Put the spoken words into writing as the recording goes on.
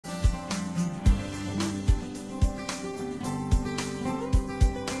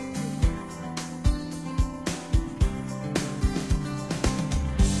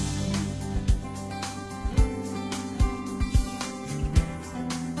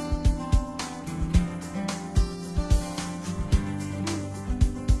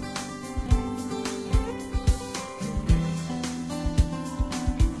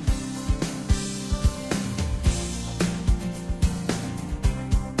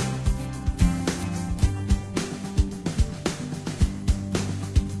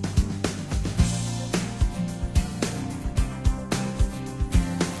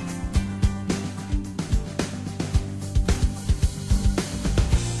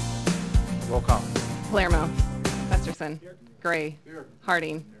Roll call. Palermo. Festerson. Here. Gray. Here.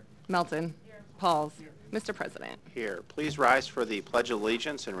 Harding. Here. Melton. Pauls. Mr. President. Here. Please rise for the Pledge of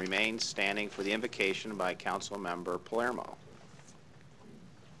Allegiance and remain standing for the invocation by Council Member Palermo.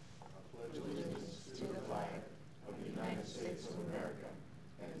 I pledge allegiance to the flag of the United States of America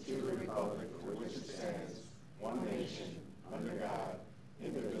and to the republic for which it stands, one nation, under God,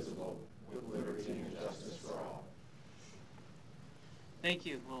 indivisible, with liberty and justice for all. Thank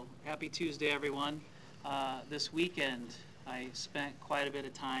you. Well, happy Tuesday, everyone. This weekend, I spent quite a bit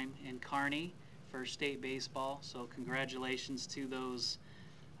of time in Kearney for state baseball, so congratulations to those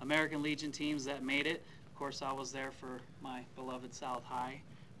American Legion teams that made it. Of course, I was there for my beloved South High,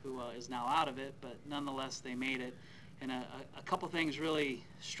 who is now out of it, but nonetheless, they made it. And a couple things really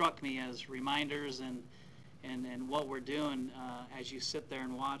struck me as reminders and what we're doing as you sit there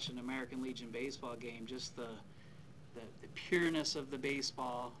and watch an American Legion baseball game, just the pureness of the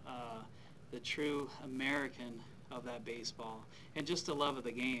baseball, the true American of that baseball, and just the love of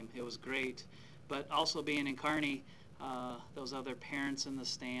the game. It was great. But also being in Kearney, those other parents in the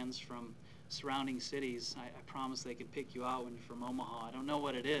stands from surrounding cities, I promise they can pick you out when you're from Omaha. I don't know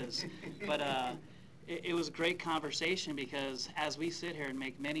what it is, but it was a great conversation, because as we sit here and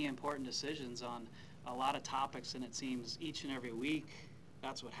make many important decisions on a lot of topics, and it seems each and every week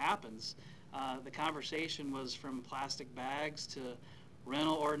that's what happens, the conversation was from plastic bags to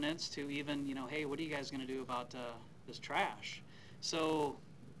rental ordinance to even, hey, what are you guys going to do about this trash? So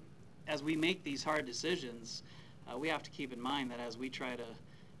as we make these hard decisions, we have to keep in mind that as we try to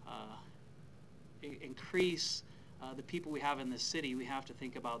increase the people we have in this city, we have to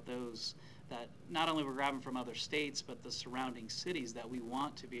think about those that not only we're grabbing from other states, but the surrounding cities that we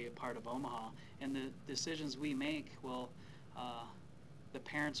want to be a part of Omaha. And the decisions we make will, the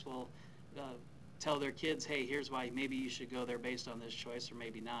parents will tell their kids, hey, here's why maybe you should go there based on this choice, or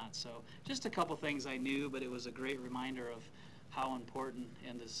maybe not. So just a couple things I knew, but it was a great reminder of how important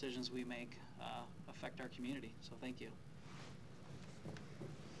and the decisions we make affect our community. So thank you.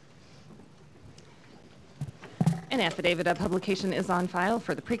 An affidavit of publication is on file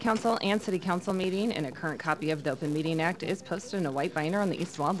for the pre-council and city council meeting, and a current copy of the Open Meeting Act is posted in a white binder on the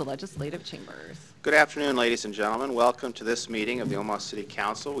east wall of the legislative chambers. Good afternoon, ladies and gentlemen. Welcome to this meeting of the Omaha City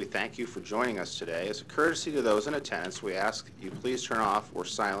Council. We thank you for joining us today. As a courtesy to those in attendance, we ask you please turn off or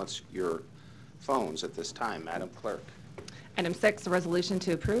silence your phones at this time. Madam Clerk. Item 6, a resolution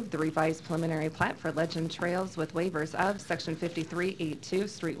to approve the revised preliminary plat for Legend Trails with waivers of Section 5382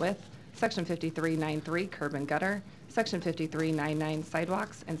 street width, Section 5393 curb and gutter, Section 5399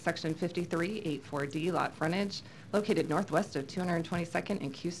 sidewalks, and Section 5384D lot frontage located northwest of 222nd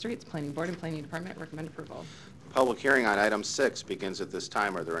and Q Streets. Planning Board and Planning Department recommend approval. Public hearing on item 6 begins at this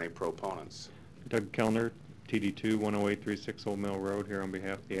time. Are there any proponents? Doug Kellner, TD2 10836 Old Mill Road, here on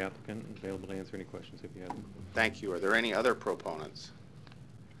behalf of the applicant, and available to answer any questions if you have them. Thank you. Are there any other proponents?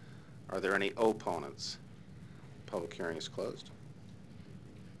 Are there any opponents? Public hearing is closed.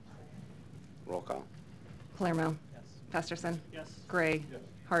 Roll call. Palermo. Yes. Festerson. Yes. Gray. Yes.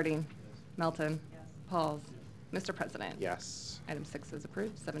 Harding. Melton. Pauls. Mr. President. Yes. Item 6 is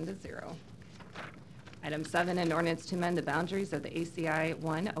approved, 7-0. Item 7, an ordinance to amend the boundaries of the ACI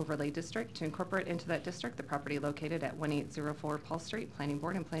 1 overlay district to incorporate into that district the property located at 1804 Paul Street. Planning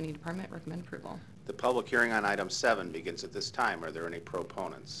Board and Planning Department recommend approval. The public hearing on item 7 begins at this time. Are there any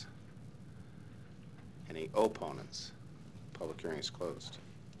proponents? Any opponents? Public hearing is closed.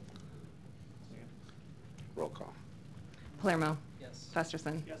 Roll call. Palermo. Yes.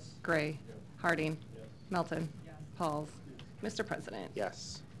 Festerson. Yes. Gray. Yes. Harding. Yes. Melton. Yes. Pauls. Mr. President.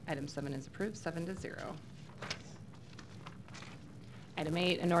 Yes. Item 7 is approved, 7-0. Item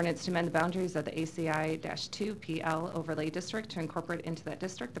 8, an ordinance to amend the boundaries of the ACI-2 PL overlay district to incorporate into that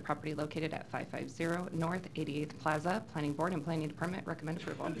district the property located at 550 North 88th Plaza. Planning Board and Planning Department recommend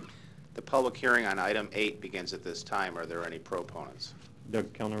approval. The public hearing on item 8 begins at this time. Are there any proponents?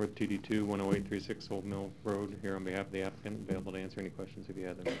 Doug Kellner with TD2 10836 Old Mill Road, here on behalf of the applicant, available to answer any questions if you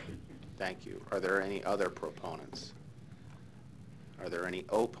have them. Thank you. Are there any other proponents? Are there any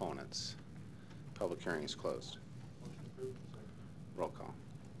opponents? Public hearing is closed. Roll call.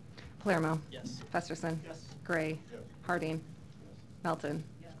 Palermo. Yes. Festerson. Yes. Gray. Yes. Harding. Melton.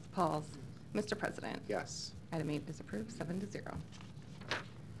 Yes. Pauls. Mr. President. Yes. Item 8 is approved, 7-0.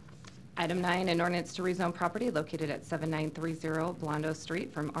 Item 9, an ordinance to rezone property located at 7930 Blondo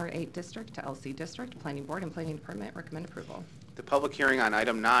Street from R8 District to LC District. Planning Board and Planning Department recommend approval. The public hearing on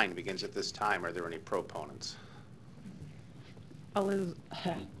item 9 begins at this time. Are there any proponents?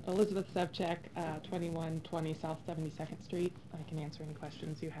 Elizabeth Sevchak, 2120 South 72nd Street. I can answer any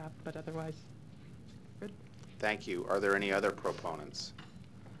questions you have, but otherwise, good. Thank you. Are there any other proponents?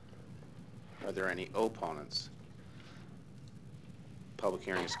 Are there any opponents? Public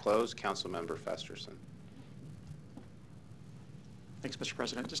hearing is closed. Councilmember Festerson. Thanks, Mr.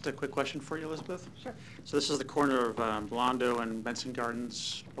 President. Just a quick question for you, Elizabeth. Sure. So this is the corner of Blondo and Benson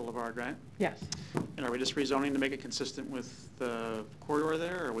Gardens Boulevard, right? Yes. And are we just rezoning to make it consistent with the corridor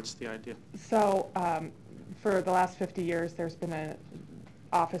there, or what's the idea? So for the last 50 years, there's been an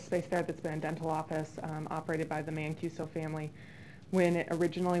office space there that's been a dental office operated by the Mancuso family. When it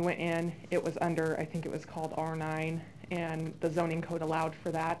originally went in, it was under, I think it was called R9, and the zoning code allowed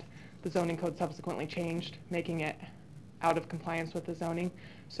for that. The zoning code subsequently changed, making it out of compliance with the zoning.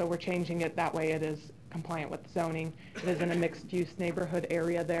 So we're changing it that way it is compliant with the zoning. It is in a mixed-use neighborhood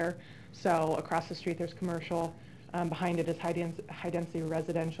area there. So across the street there's commercial. Behind it is high-density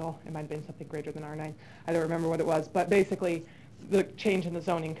residential. It might have been something greater than R9. I don't remember what it was. But basically, the change in the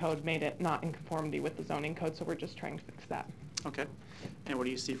zoning code made it not in conformity with the zoning code, so we're just trying to fix that. Okay. And what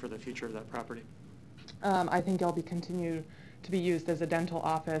do you see for the future of that property? I think it'll be continued to be used as a dental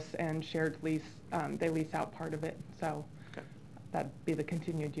office and shared lease. They lease out part of it, so Okay. that'd be the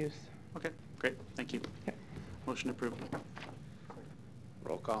continued use. Okay, great. Thank you. Okay. Motion approved.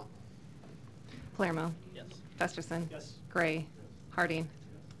 Roll call. Palermo. Yes. Festerson. Yes. Gray. Harding.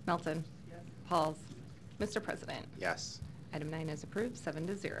 Melton. Pauls. Mr. President. Yes. Item 9 is approved,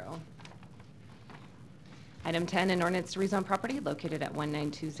 7-0. Item 10, an ordinance to rezone property located at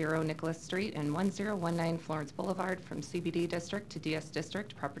 1920 Nicholas Street and 1019 Florence Boulevard from CBD District to DS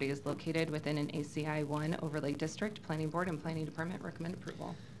District. Property is located within an ACI 1 overlay district. Planning Board and Planning Department recommend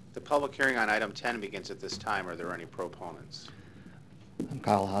approval. The public hearing on item 10 begins at this time. Are there any proponents? I'm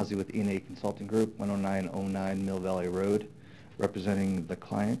Kyle Hazy with E&A Consulting Group, 10909 Mill Valley Road, representing the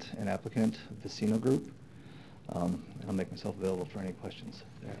client and applicant, Vicino Group. I'll make myself available for any questions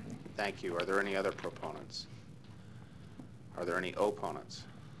there. Thank you. Are there any other proponents? Are there any opponents?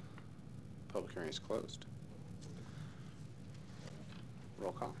 Public hearing is closed.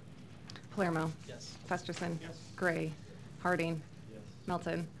 Roll call. Palermo. Yes. Festerson. Yes. Gray. Harding. Yes.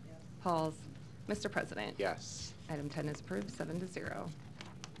 Melton. Pauls. Mr. President. Yes. Item 10 is approved, 7-0.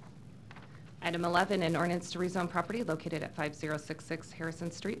 Item 11, an ordinance to rezone property located at 5066 Harrison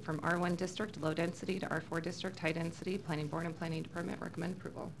Street from R1 District Low Density to R4 District High Density. Planning Board and Planning Department recommend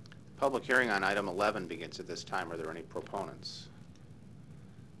approval. Public hearing on item 11 begins at this time. Are there any proponents?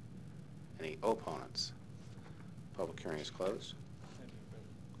 Any opponents? Public hearing is closed.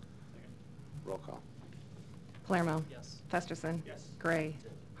 Roll call. Palermo. Yes. Festerson. Yes. Gray.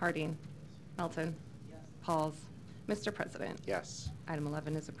 Harding. Melton. Pauls. Mr. President. Yes. Item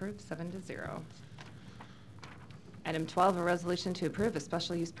 11 is approved, 7-0. Item 12, a resolution to approve a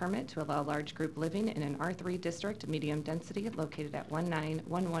special use permit to allow large group living in an R3 district, medium density, located at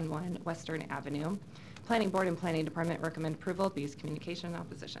 19111 Western Avenue. Planning Board and Planning Department recommend approval. B's communication in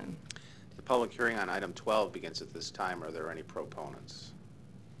opposition. The public hearing on item 12 begins at this time. Are there any proponents?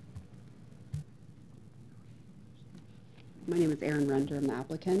 My name is Erin Render. I'm the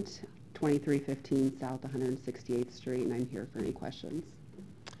applicant, 2315 South 168th Street, and I'm here for any questions.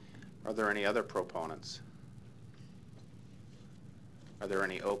 Are there any other proponents? Are there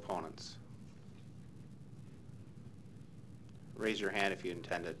any opponents? Raise your hand if you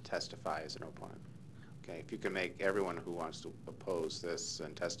intend to testify as an opponent. Okay, if you can make everyone who wants to oppose this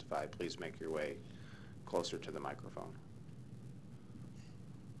and testify, please make your way closer to the microphone.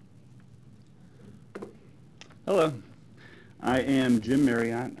 Hello, I am Jim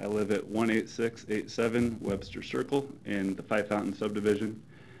Marriott. I live at 18687 Webster Circle in the Five Fountains subdivision.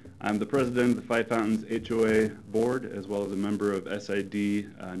 I'm the president of the Five Fountains HOA board, as well as a member of SID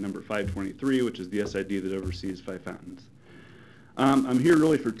number 523, which is the SID that oversees Five Fountains. I'm here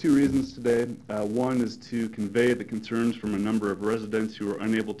really for two reasons today. One is to convey the concerns from a number of residents who are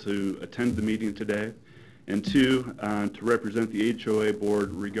unable to attend the meeting today, and two, to represent the HOA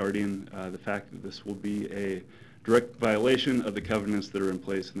board regarding the fact that this will be a direct violation of the covenants that are in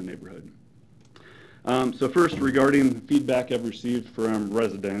place in the neighborhood. So first, regarding feedback I've received from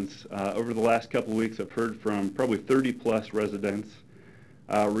residents, over the last couple of weeks I've heard from probably 30+ residents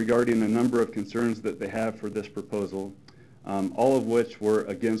regarding a number of concerns that they have for this proposal, all of which were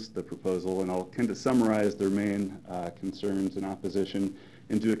against the proposal, and I'll kind of summarize their main concerns and opposition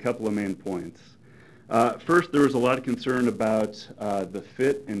into a couple of main points. First, there was a lot of concern about the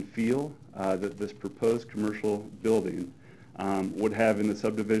fit and feel that this proposed commercial building would have in the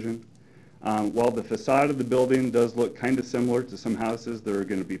subdivision. While the facade of the building does look kind of similar to some houses, there are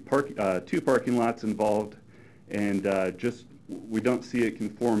going to be two parking lots involved, and we don't see it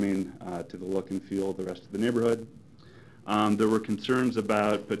conforming to the look and feel of the rest of the neighborhood. There were concerns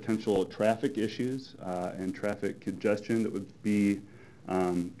about potential traffic issues and traffic congestion that would be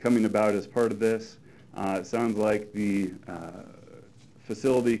coming about as part of this. It sounds like the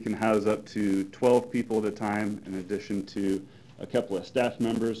facility can house up to 12 people at a time, in addition to a couple of staff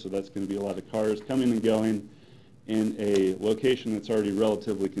members, so that's going to be a lot of cars coming and going in a location that's already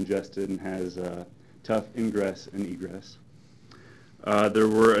relatively congested and has tough ingress and egress. There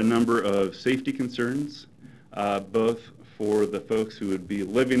were a number of safety concerns, both for the folks who would be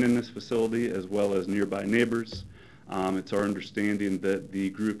living in this facility as well as nearby neighbors. It's our understanding that the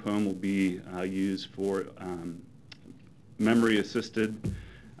group home will be used for memory-assisted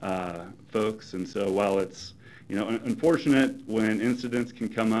folks, and so while it's unfortunate when incidents can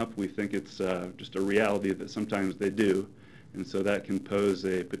come up, we think it's just a reality that sometimes they do, and so that can pose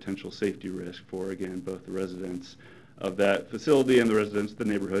a potential safety risk for, again, both the residents of that facility and the residents of the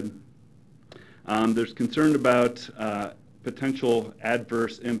neighborhood. There's concern about potential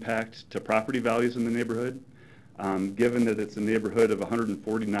adverse impact to property values in the neighborhood. Given that it's a neighborhood of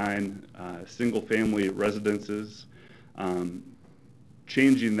 149 single-family residences,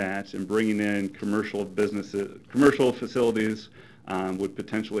 changing that and bringing in commercial businesses, commercial facilities would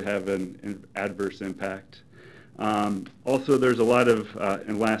potentially have an adverse impact. Also, there's a lot of,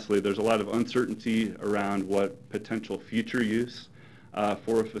 and lastly, there's a lot of uncertainty around what potential future use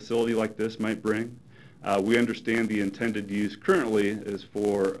for a facility like this might bring. We understand the intended use currently is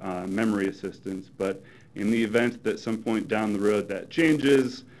for memory assistance, but in the event that some point down the road that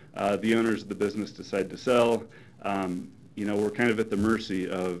changes, the owners of the business decide to sell, we're kind of at the mercy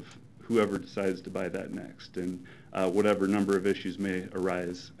of whoever decides to buy that next, and whatever number of issues may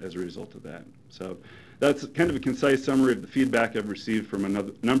arise as a result of that. So that's kind of a concise summary of the feedback I've received from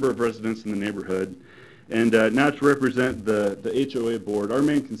a number of residents in the neighborhood. And now to represent the HOA board, our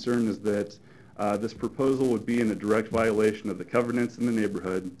main concern is that this proposal would be in a direct violation of the covenants in the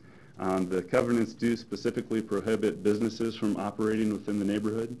neighborhood. The covenants do specifically prohibit businesses from operating within the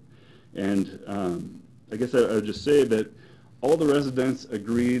neighborhood. And I guess I would just say that all the residents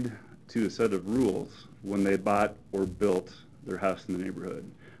agreed to a set of rules when they bought or built their house in the neighborhood.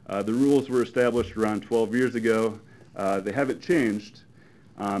 The rules were established around 12 years ago. They haven't changed.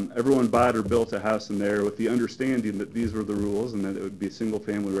 Everyone bought or built a house in there with the understanding that these were the rules and that it would be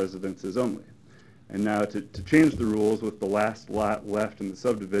single-family residences only. And now to change the rules with the last lot left in the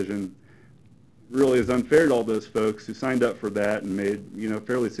subdivision really is unfair to all those folks who signed up for that and made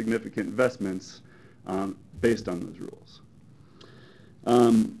fairly significant investments based on those rules.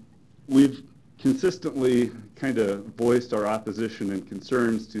 We've consistently kind of voiced our opposition and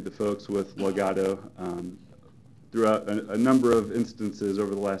concerns to the folks with Legato throughout a number of instances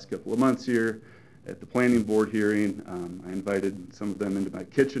over the last couple of months here. At the planning board hearing, I invited some of them into my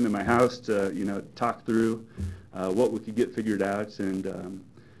kitchen in my house to talk through what we could get figured out, and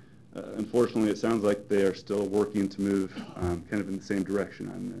unfortunately it sounds like they are still working to move kind of in the same direction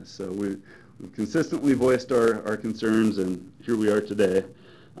on this. So we've consistently voiced our concerns, and here we are today.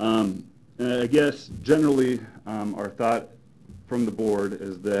 And I guess generally our thought from the board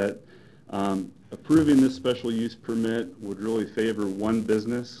is that approving this special use permit would really favor one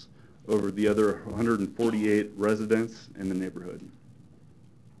business over the other 148 residents in the neighborhood.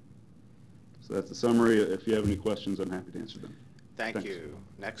 So that's a summary. If you have any questions, I'm happy to answer them. Thanks. You.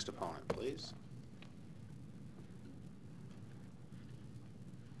 Next opponent, please.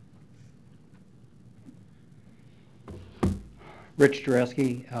 Rich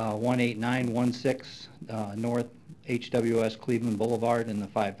Jareski, 18916 North HWS Cleveland Boulevard in the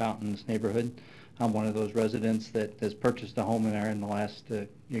Five Fountains neighborhood. I'm one of those residents that has purchased a home in there in the last, I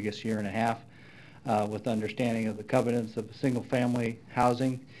guess, year and a half with understanding of the covenants of single-family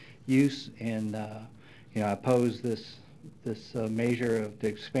housing use. And, I oppose this measure to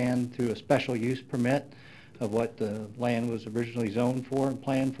expand through a special use permit of what the land was originally zoned for and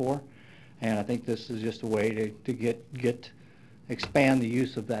planned for. And I think this is just a way to expand the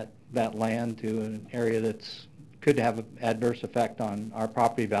use of that land to an area that's could have an adverse effect on our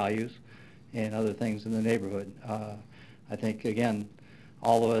property values and other things in the neighborhood. I think, again,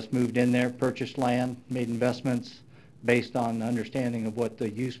 all of us moved in there, purchased land, made investments based on understanding of what the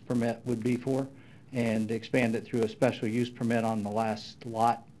use permit would be for, and expand it through a special use permit on the last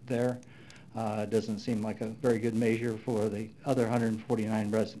lot there. Doesn't seem like a very good measure for the other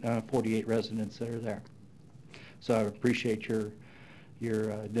 48 residents that are there. So I appreciate your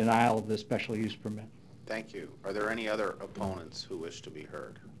denial of this special use permit. Thank you. Are there any other opponents who wish to be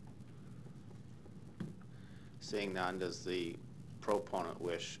heard? Seeing none, does the proponent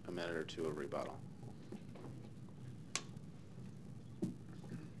wish a minute or two of rebuttal?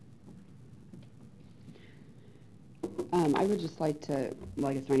 I would just like to,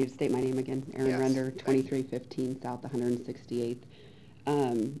 well, I guess I need to state my name again, Erin Yes, Render, thank you. 2315 South 168th.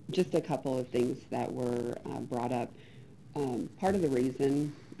 Just a couple of things that were brought up. Part of the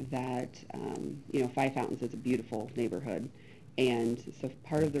reason that, Five Fountains is a beautiful neighborhood. And so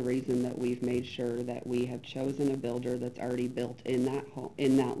part of the reason that we've made sure that we have chosen a builder that's already built in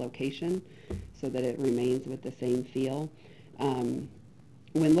that location so that it remains with the same feel.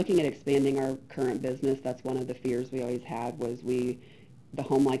 When looking at expanding our current business, that's one of the fears we always had was the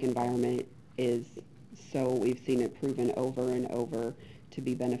home-like environment is so we've seen it proven over and over to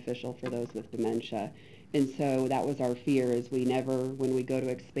be beneficial for those with dementia. And so that was our fear is when we go to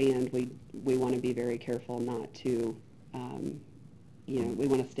expand, we want to be very careful not to, we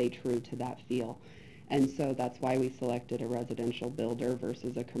want to stay true to that feel. And so that's why we selected a residential builder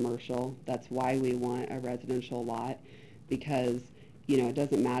versus a commercial. That's why we want a residential lot because, it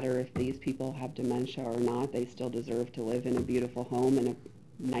doesn't matter if these people have dementia or not, they still deserve to live in a beautiful home in a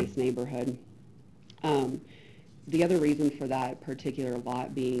nice neighborhood. The other reason for that particular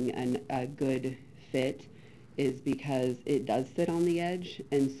lot being a good fit is because it does sit on the edge,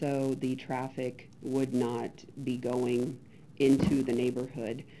 and so the traffic would not be going into the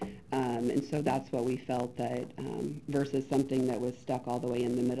neighborhood. And so that's what we felt that versus something that was stuck all the way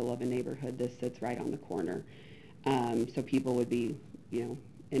in the middle of a neighborhood, this sits right on the corner. So people would be,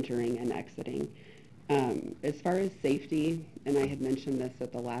 entering and exiting. As far as safety, and I had mentioned this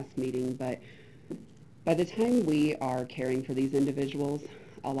at the last meeting, but by the time we are caring for these individuals,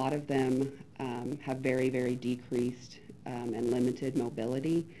 a lot of them have very, very decreased and limited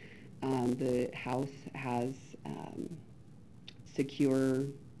mobility. The house has secure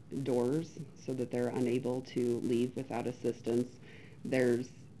doors so that they're unable to leave without assistance. There's,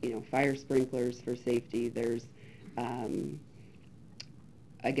 fire sprinklers for safety. There's,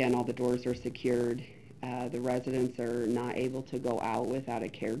 again, all the doors are secured. The residents are not able to go out without a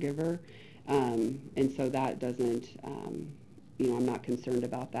caregiver. And so that doesn't, I'm not concerned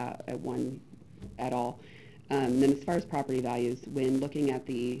about that at all. Then as far as property values, when looking at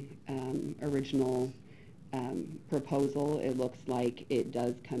the original proposal, it looks like it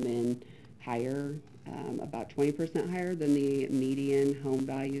does come in higher, about 20% higher than the median home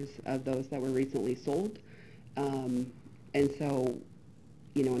values of those that were recently sold. And so,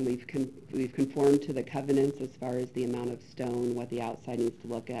 and we've conformed to the covenants as far as the amount of stone, what the outside needs to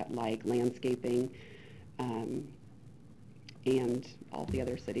look at, like landscaping, and all the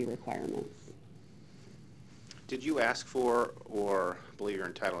other city requirements. Did you ask for or believe you're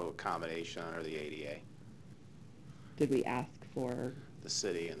entitled to accommodation under the ADA? Did we ask for? The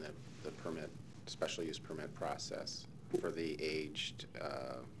city and the permit, special use permit process for the aged,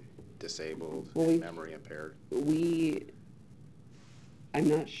 disabled, memory impaired? I'm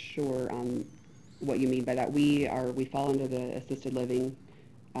not sure on what you mean by that. We fall under the assisted living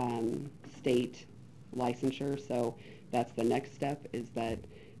state licensure, so that's the next step is that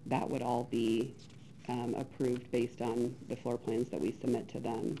would all be approved based on the floor plans that we submit to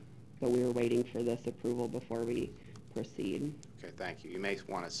them. But we were waiting for this approval before we proceed. Okay, thank you. You may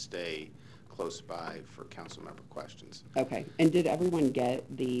want to stay close by for council member questions. Okay, and did everyone get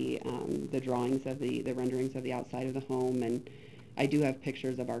the drawings of the renderings of the outside of the home? And I do have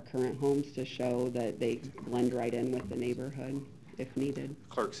pictures of our current homes to show that they blend right in with the neighborhood if needed.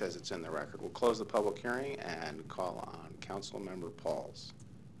 Clerk says it's in the record. We'll close the public hearing and call on Council Member Pauls.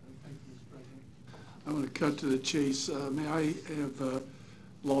 Thank you, Mr. President. I'm going to cut to the chase. May I have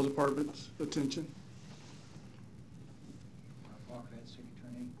Law Department's attention? City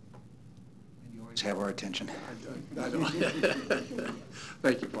Attorney, and you always have our attention. I don't.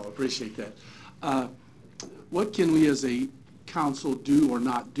 Thank you, Paul. Appreciate that. What can we as a council do or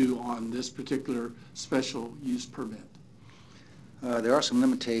not do on this particular special use permit? There are some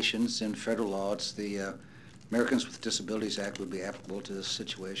limitations in federal law. It's the Americans with Disabilities Act would be applicable to this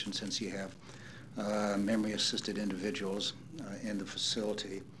situation since you have memory-assisted individuals in the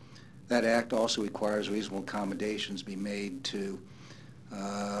facility. That act also requires reasonable accommodations be made to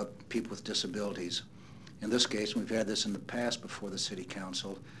people with disabilities. In this case, we've had this in the past before the City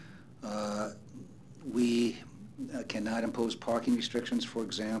Council, we cannot impose parking restrictions, for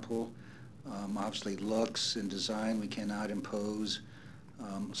example. Obviously, looks and design we cannot impose.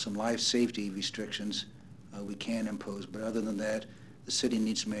 Some life safety restrictions we can impose, but other than that, the city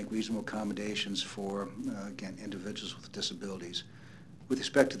needs to make reasonable accommodations for, again, individuals with disabilities. With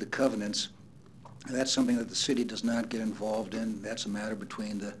respect to the covenants, that's something that the city does not get involved in. That's a matter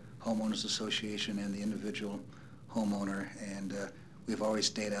between the homeowners association and the individual homeowner, and we've always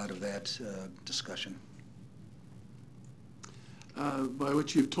stayed out of that discussion. By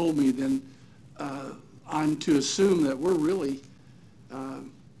what you've told me, then I'm to assume that we're really,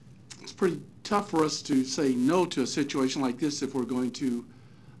 it's pretty tough for us to say no to a situation like this if we're going to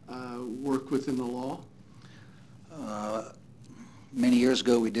work within the law? Many years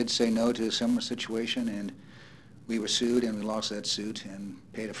ago, we did say no to a similar situation, and we were sued, and we lost that suit and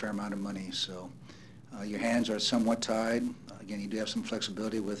paid a fair amount of money. So your hands are somewhat tied. Again, you do have some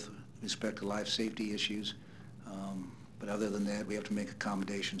flexibility with respect to life safety issues. But other than that, we have to make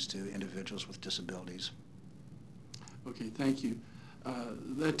accommodations to individuals with disabilities. Okay, thank you.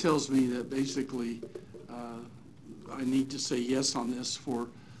 That tells me that basically I need to say yes on this for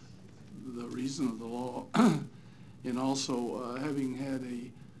the reason of the law. And also having had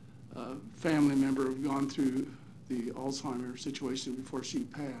a family member who gone through the Alzheimer's situation before she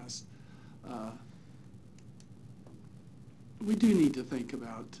passed, we do need to think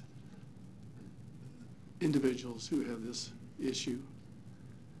about individuals who have this issue.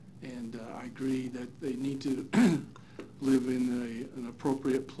 And I agree that they need to live in an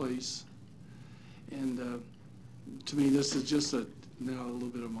appropriate place. And to me, this is just now a little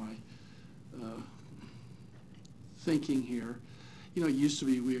bit of my thinking here. You know, it used to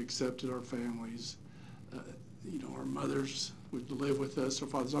be we accepted our families. You know, our mothers would live with us, our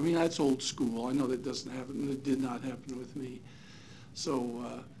fathers. I mean, that's old school. I know that doesn't happen. It did not happen with me.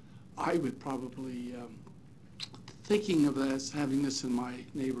 So I would probably, thinking of this, having this in my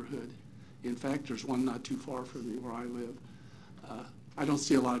neighborhood. In fact, there's one not too far from me where I live. I don't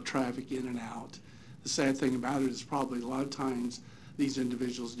see a lot of traffic in and out. The sad thing about it is probably a lot of times these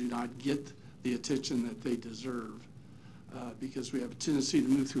individuals do not get the attention that they deserve because we have a tendency to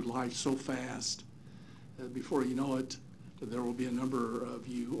move through life so fast. Before you know it, there will be a number of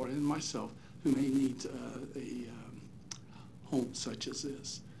you, or in myself, who may need a home such as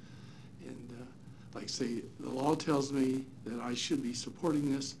this. And like I say, the law tells me that I should be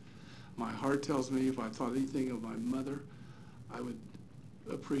supporting this. My heart tells me if I thought anything of my mother, I would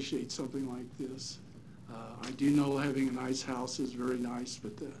appreciate something like this. I do know having a nice house is very nice,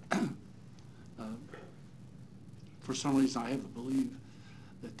 but for some reason I have to believe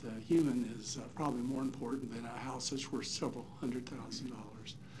that human is probably more important than a house that's worth several $100,000.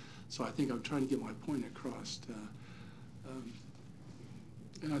 So I think I'm trying to get my point across.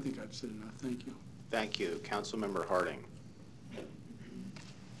 And I think I've said enough. Thank you. Thank you. Councilmember Harding.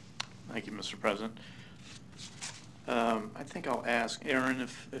 Thank you, Mr. President. I think I'll ask Aaron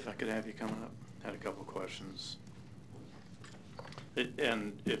if I could have you come up. Had a couple of questions.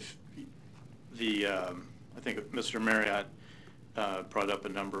 And if I think Mr. Marriott brought up a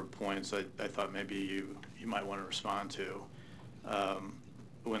number of points I thought maybe you might want to respond to.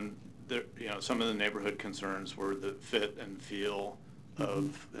 When there, some of the neighborhood concerns were the fit and feel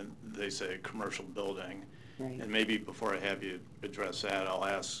of, and they say, commercial building. Right. And maybe before I have you address that, I'll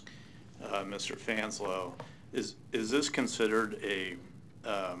ask Mr. Fanslow, is this considered a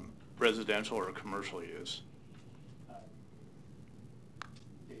residential or commercial use?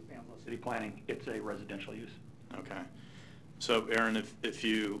 City planning, it's a residential use. Okay. So, Aaron, if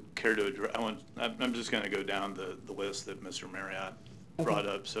you care to address, I'm just going to go down the list that Mr. Marriott brought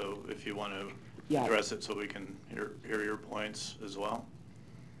up. So, if you want to address it, so we can hear your points as well.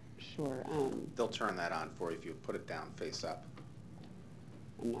 Sure. They'll turn that on for you if you put it down face up.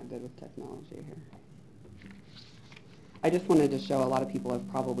 I'm not good with technology here. I just wanted to show, a lot of people have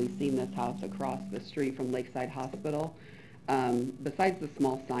probably seen this house across the street from Lakeside Hospital. Besides the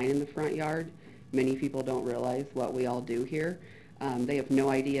small sign in the front yard, many people don't realize what we all do here. They have no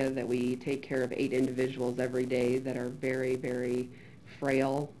idea that we take care of 8 individuals every day that are very, very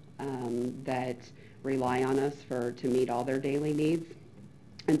frail, that rely on us to meet all their daily needs.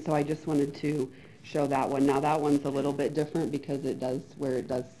 And so I just wanted to show that one. Now that one's a little bit different because it does where it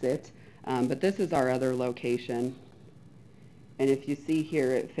does sit, but this is our other location. And if you see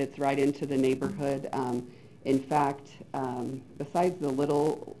here, it fits right into the neighborhood. In fact, besides the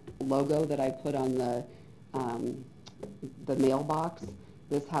little logo that I put on the mailbox,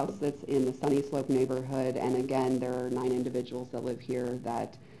 this house sits in the Sunny Slope neighborhood, and again, there are 9 individuals that live here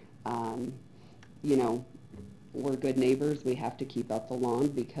that, we're good neighbors. We have to keep up the lawn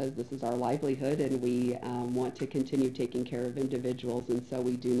because this is our livelihood, and we want to continue taking care of individuals, and so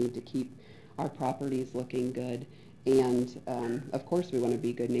we do need to keep our properties looking good. And of course we want to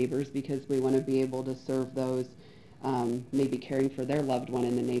be good neighbors because we want to be able to serve those maybe caring for their loved one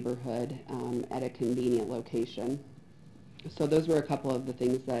in the neighborhood at a convenient location. So those were a couple of the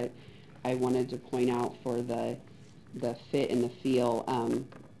things that I wanted to point out for the fit and the feel.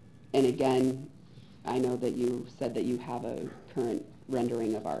 And again, I know that you said that you have a current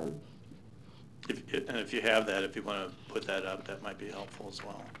rendering of our... And if you have that, if you want to put that up, that might be helpful as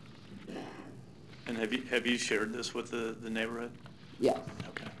well. And have you shared this with the neighborhood? Yes.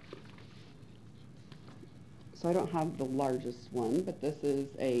 Okay. so I don't have the largest one, but this is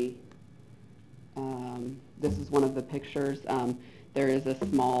a, this is one of the pictures. There is a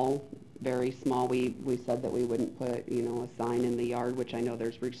small, very small, we said that we wouldn't put, you know, a sign in the yard, which I know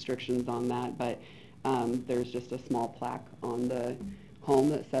there's restrictions on that, but there's just a small plaque on the home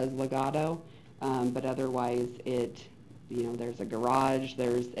that says Legato, but otherwise it, you know, there's a garage,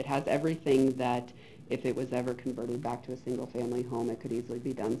 it has everything that if it was ever converted back to a single-family home, it could easily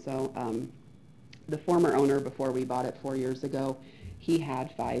be done so. The former owner, before we bought it 4 years ago, he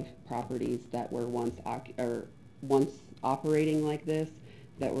had 5 properties that were once operating like this,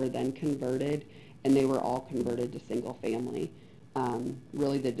 that were then converted, and they were all converted to single-family.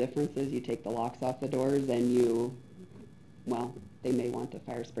 Really the difference is you take the locks off the doors and you, well, they may want the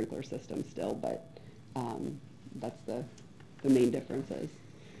fire sprinkler system still, but that's the main differences.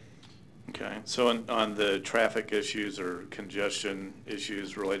 Okay, so on the traffic issues or congestion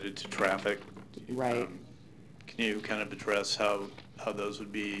issues related to traffic, right? Can you kind of address how those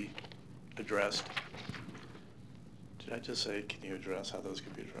would be addressed? Did I just say, can you address how those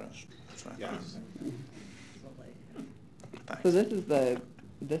could be addressed? That's fine. Yes. So this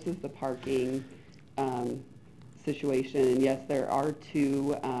is the parking situation. And yes, there are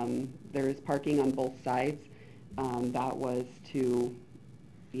two. There is parking on both sides. That was to,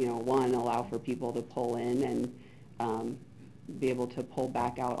 you know, one, allow for people to pull in and be able to pull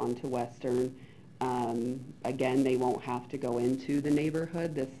back out onto Western. Again, they won't have to go into the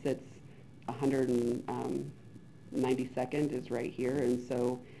neighborhood. This sits 192nd is right here, and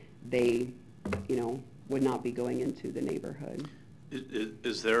so they, you know, would not be going into the neighborhood.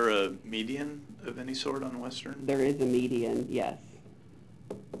 Is there a median of any sort on Western? There is a median, yes.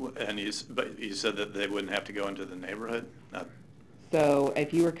 And but you said that they wouldn't have to go into the neighborhood? So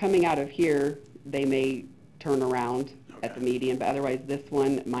if you were coming out of here, they may turn around at the median, but otherwise this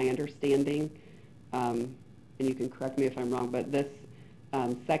one, my understanding, and you can correct me if I'm wrong, but this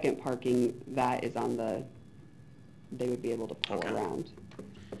second parking, that is on the, they would be able to pull around.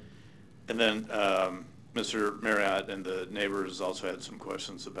 And then Mr. Marriott and the neighbors also had some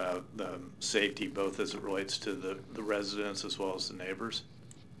questions about safety, both as it relates to the residents as well as the neighbors.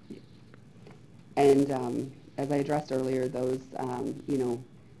 And as I addressed earlier, those, you know,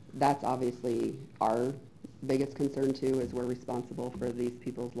 that's obviously our biggest concern too, is we're responsible for these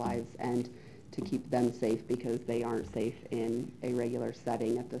people's lives and to keep them safe because they aren't safe in a regular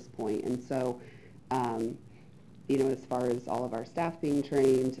setting at this point. And so, you know, as far as all of our staff being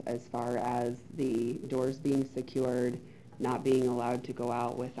trained, as far as the doors being secured, not being allowed to go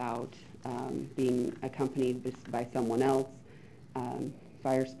out without being accompanied by someone else,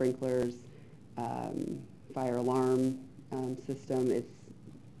 fire sprinklers, fire alarm system,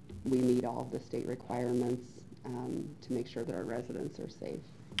 we meet all the state requirements to make sure that our residents are safe.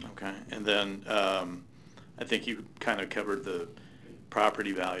 Okay, and then I think you kind of covered the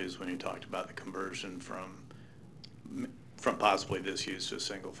property values when you talked about the conversion from possibly this use to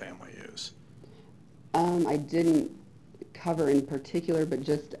single-family use. I didn't cover in particular, but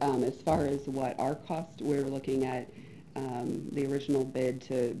just as far as what our cost, we're looking at, the original bid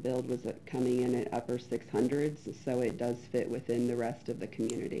to build was coming in at upper 600s, so it does fit within the rest of the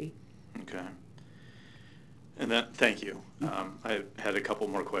community. Okay. And then, thank you. I had a couple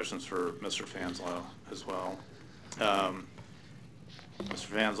more questions for Mr. Fanslow as well. Mr.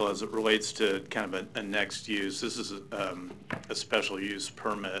 Fanslow, as it relates to kind of a next use, this is a special use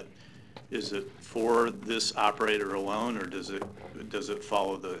permit. Is it for this operator alone, or does it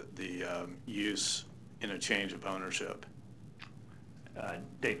follow the use in a change of ownership?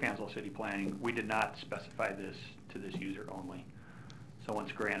 Dave Fanslow, City Planning, we did not specify this to this user only. So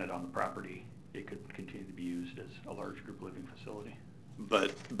once granted on the property, it could continue to be used as a large group living facility.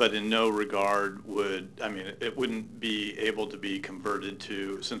 But in no regard it wouldn't be able to be converted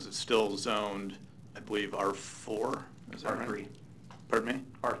to, since it's still zoned, I believe, R4? Is that R3. Right? Pardon me?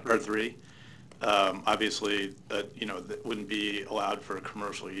 R3. R3. Obviously, that wouldn't be allowed for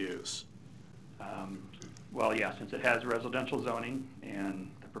commercial use. Well, yeah, since it has residential zoning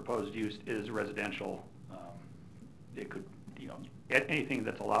and the proposed use is residential, it could, anything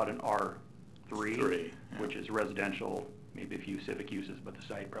that's allowed in R3, which is residential, maybe a few civic uses, but the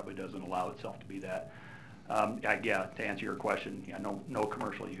site probably doesn't allow itself to be that. Yeah, to answer your question, yeah, no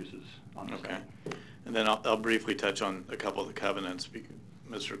commercial uses on the site. And then I'll briefly touch on a couple of the covenants.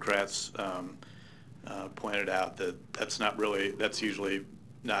 Mr. Kratz pointed out that that's usually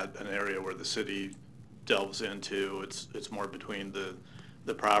not an area where the city delves into. It's more between the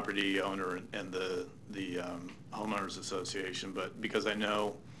property owner and the homeowners association. But because I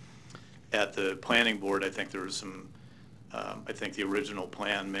know at the planning board, I think there was some I think the original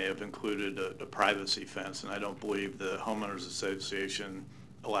plan may have included a privacy fence, and I don't believe the homeowners association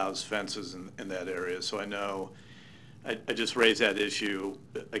allows fences in that area. So I know I just raised that issue.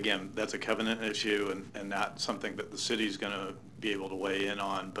 Again, that's a covenant issue and not something that the city's going to be able to weigh in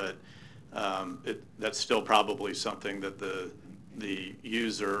on, but that's still probably something that the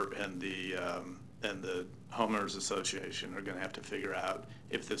user and the homeowners association are going to have to figure out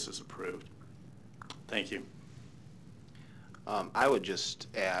if this is approved. Thank you. I would just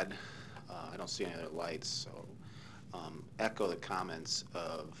add, I don't see any other lights, so echo the comments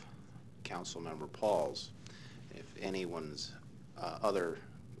of Councilmember Pauls. If anyone's other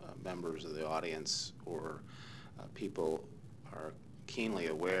members of the audience or people are keenly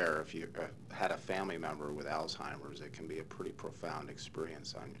aware, if you had a family member with Alzheimer's, it can be a pretty profound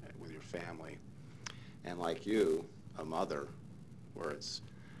experience with your family. And like you, a mother, where it's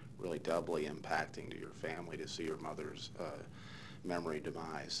really doubly impacting to your family to see your mother's memory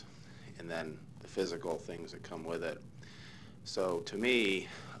demise, and then the physical things that come with it. So to me,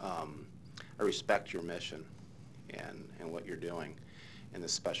 I respect your mission and what you're doing and the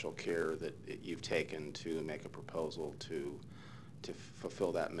special care that you've taken to make a proposal to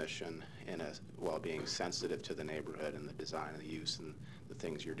fulfill that mission while being sensitive to the neighborhood and the design and the use and the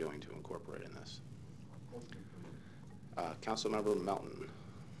things you're doing to incorporate in this. Councilmember Melton.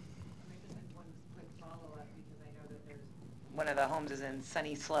 One of the homes is in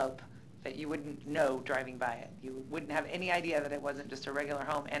Sunny Slope that you wouldn't know driving by it. You wouldn't have any idea that it wasn't just a regular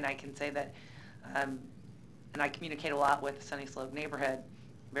home. And I can say that, and I communicate a lot with the Sunny Slope neighborhood,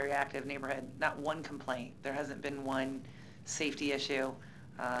 very active neighborhood, not one complaint. There hasn't been one safety issue.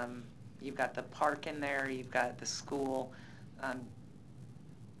 You've got the park in there, you've got the school.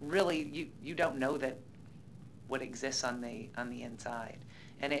 Really, you don't know that what exists on the inside.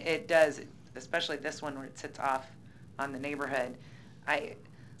 And it does, especially this one where it sits off on the neighborhood. I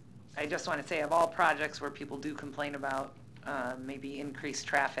just want to say, of all projects where people do complain about maybe increased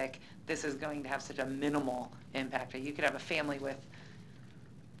traffic, this is going to have such a minimal impact. You could have a family with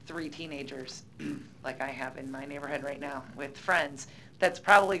 3 teenagers, like I have in my neighborhood right now, with friends. That's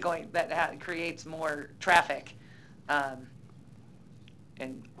probably creates more traffic, and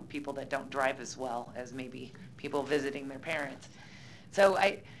people that don't drive as well as maybe people visiting their parents. So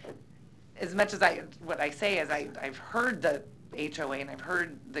as much as what I say is I've heard the HOA and I've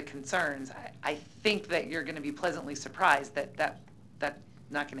heard the concerns, I think that you're going to be pleasantly surprised that that's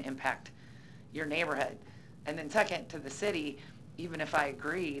not going to impact your neighborhood. And then second, to the city, even if I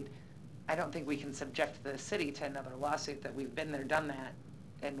agreed, I don't think we can subject the city to another lawsuit that we've been there, done that,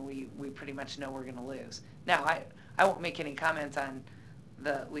 and we pretty much know we're going to lose. Now, I won't make any comments on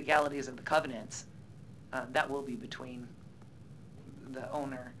the legalities of the covenants. That will be between the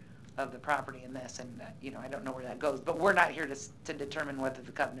owner of the property and this, and I don't know where that goes. But we're not here to determine whether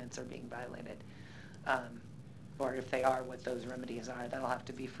the covenants are being violated, or if they are, what those remedies are. That'll have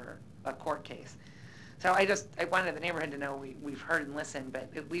to be for a court case. So I wanted the neighborhood to know we've heard and listened, but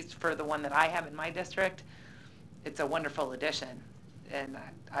at least for the one that I have in my district, it's a wonderful addition. And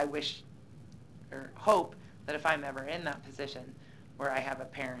I wish or hope that if I'm ever in that position where I have a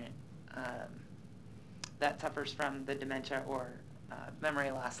parent that suffers from the dementia or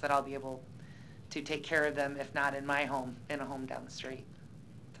memory loss, that I'll be able to take care of them, if not in my home, in a home down the street.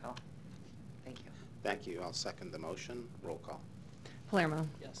 So, thank you. Thank you. I'll second the motion. Roll call. Palermo.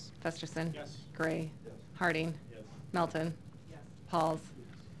 Yes. Festerson. Yes. Gray. Yes. Harding. Yes. Melton. Yes. Pauls.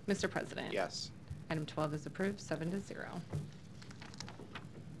 Mr. President. Yes. Item 12 is approved, 7-0.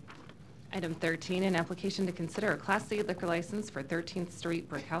 Item 13, an application to consider a Class C liquor license for 13th Street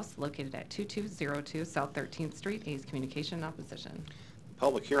Brick House located at 2202 South 13th Street. A's communication in opposition.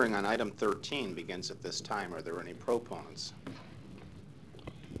 Public hearing on item 13 begins at this time. Are there any proponents?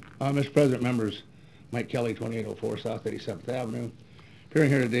 Mr. President, members, Mike Kelly, 2804 South 87th Avenue. Appearing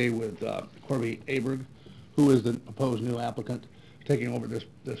here today with Corby Aberg, who is the proposed new applicant taking over this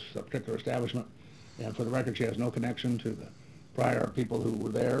particular establishment. And for the record, she has no connection to the prior people who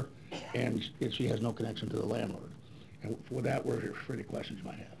were there, and she has no connection to the landlord. And with that, we're here for any questions you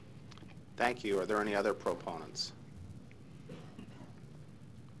might have. Thank you. Are there any other proponents?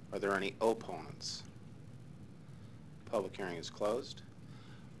 Are there any opponents? Public hearing is closed.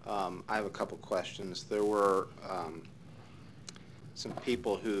 I have a couple questions. There were some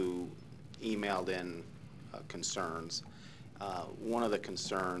people who emailed in concerns. One of the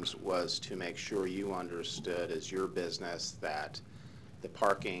concerns was to make sure you understood as your business that the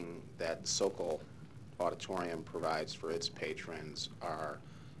parking that Sokol Auditorium provides for its patrons are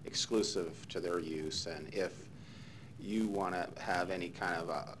exclusive to their use, and if you want to have any kind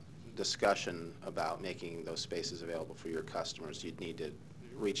of discussion about making those spaces available for your customers, you'd need to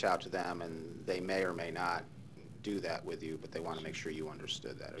reach out to them, and they may or may not do that with you, but they want to make sure you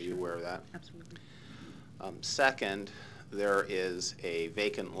understood that. Are you aware of that? Absolutely. Second, there is a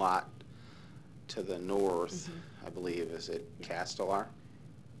vacant lot to the north, I believe. Is it Castellar?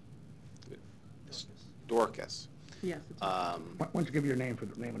 Dorcas. Yes. Why don't you give your name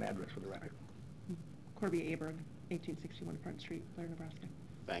and address for the record? Corby Aberg, 1861 Front Street, Blair, Nebraska.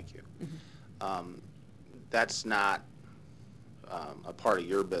 Thank you. That's not a part of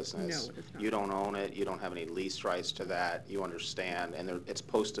your business. No, it is not. You don't own it. You don't have any lease rights to that. You understand, and it's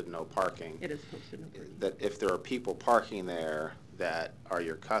posted no parking. It is posted no parking. That if there are people parking there that are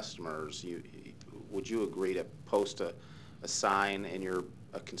your customers, would you agree to post a sign in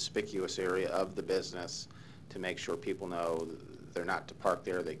a conspicuous area of the business to make sure people know they're not to park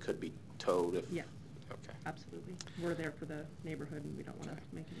there? They could be towed if. Yeah. Okay. Absolutely. We're there for the neighborhood, and we don't want to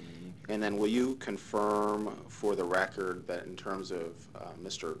make any. And then will you confirm for the record that in terms of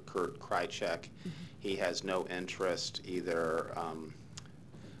Mr. Kurt Krychek, he has no interest either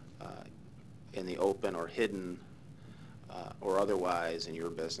in the open or hidden or otherwise in your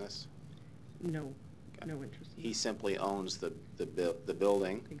business? No. Okay. No interest. He simply owns the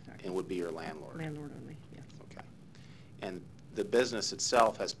building. Exactly. And would be your landlord? Landlord only, yes. Okay. And the business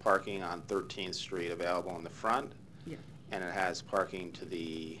itself has parking on 13th Street available in the front? Yes. And it has parking to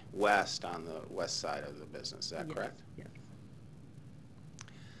the west on the west side of the business, is that correct? Yes.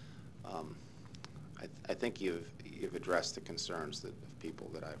 I think you've addressed the concerns of people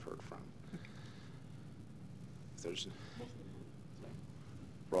that I've heard from. If there's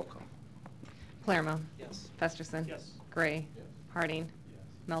roll call. Palermo. Yes. Festerson. Yes. Gray. Harding.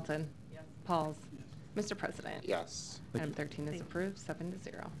 Melton. Pauls. Mr. President. Yes. Item 13 is approved,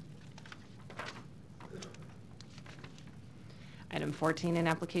 7-0. Item 14, an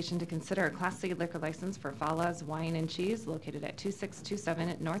application to consider a Class C liquor license for Fala's Wine and Cheese located at 2627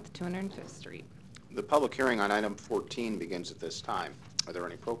 at North 205th Street. The public hearing on item 14 begins at this time. Are there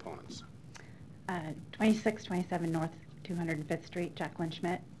any proponents? 2627 North 205th Street, Jacqueline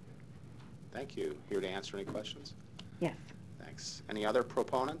Schmidt. Thank you. Here to answer any questions? Yes. Thanks. Any other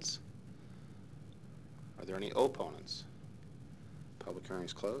proponents? Are there any opponents? Public hearing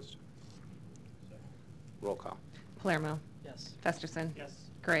is closed. Roll call. Palermo. Yes. Festerson. Yes.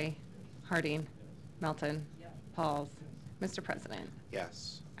 Gray. Harding. Melton. Pauls. Mr. President.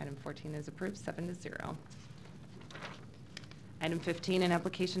 Yes. Item 14 is approved, 7-0. Item 15, an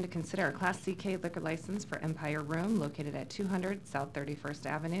application to consider a Class CK liquor license for Empire Room located at 200 South 31st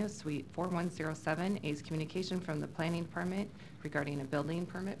Avenue, Suite 4107, A's communication from the Planning Department regarding a building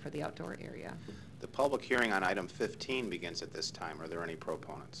permit for the outdoor area. The public hearing on item 15 begins at this time. Are there any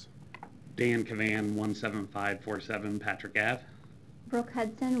proponents? Dan Cavan, 17547 Patrick Ave. Brooke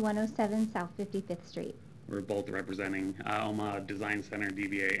Hudson, 107 South 55th Street. We're both representing Omaha Design Center,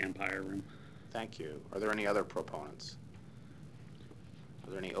 DBA Empire Room. Thank you. Are there any other proponents? Are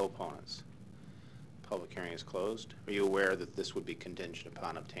there any opponents? Public hearing is closed. Are you aware that this would be contingent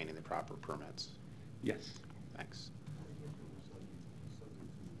upon obtaining the proper permits? Yes. Thanks.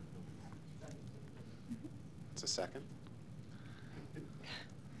 It's a second.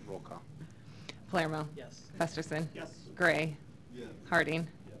 Roll call. Palermo. Yes. Festerson. Yes. Gray. Yes. Harding.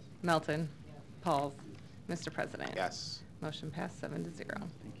 Melton. Pauls. Mr. President. Yes. Motion passed, 7-0.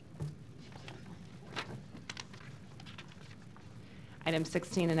 Item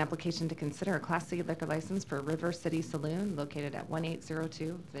 16, an application to consider a Class C liquor license for River City Saloon located at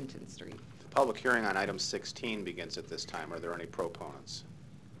 1802 Vinton Street. The public hearing on item 16 begins at this time. Are there any proponents?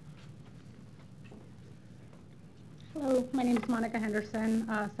 Hello, my name is Monica Henderson,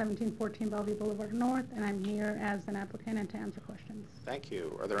 1714 Bellevue Boulevard North, and I'm here as an applicant and to answer questions. Thank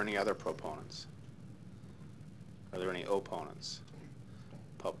you. Are there any other proponents? Are there any opponents?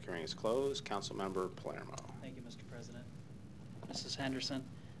 Public hearing is closed. Councilmember Palermo. Thank you, Mr. President. Mrs. Henderson,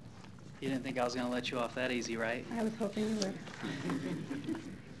 you didn't think I was going to let you off that easy, right? I was hoping you would.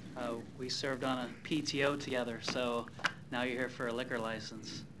 We served on a PTO together, so now you're here for a liquor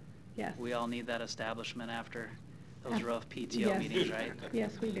license. Yes. We all need that establishment after those rough PTO Yes. meetings, right?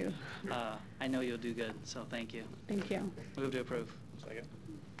 Yes, we do. I know you'll do good, so thank you. Thank you. Move to approve. Second.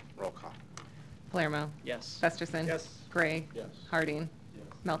 Roll call. Palermo. Yes. Festerson. Yes. Gray. Yes. Harding.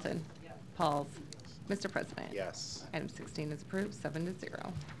 Melton. Pauls. Mr. President. Yes. Item 16 is approved,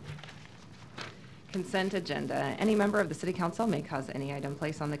 7-0. Consent agenda. Any member of the City Council may cause any item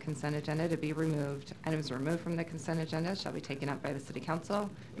placed on the consent agenda to be removed. Items removed from the consent agenda shall be taken up by the City Council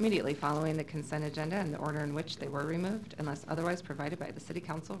immediately following the consent agenda in the order in which they were removed, unless otherwise provided by the City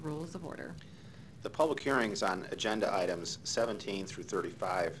Council Rules of Order. The public hearings on agenda items 17 through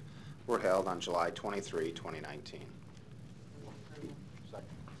 35 were held on July 23, 2019.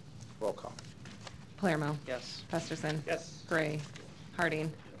 Roll call. Palermo. Yes. Festerson. Yes. Gray.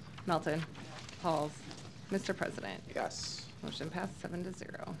 Harding. Melton. Pauls. Mr. President. Yes. Motion passed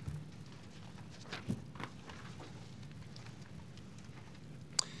 7-0.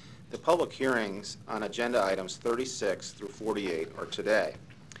 The public hearings on agenda items 36 through 48 are today.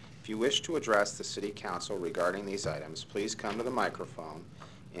 If you wish to address the City Council regarding these items, please come to the microphone,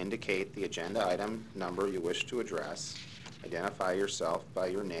 indicate the agenda item number you wish to address, identify yourself by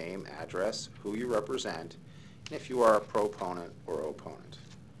your name, address, who you represent, and if you are a proponent or opponent.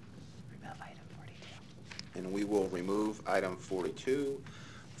 Remove item 42. And we will remove item 42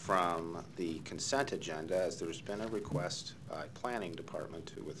 from the consent agenda as there's been a request by Planning Department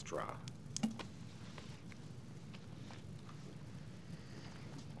to withdraw.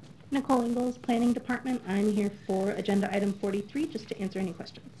 Nicole Ingalls, Planning Department. I'm here for agenda item 43, just to answer any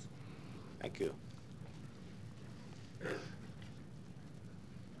questions. Thank you.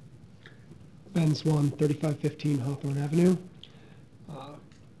 Ben Swan, 3515 Hawthorne Avenue.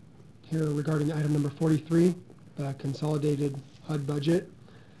 Here regarding item number 43, the consolidated HUD budget.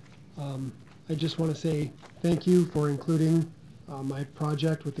 I just want to say thank you for including my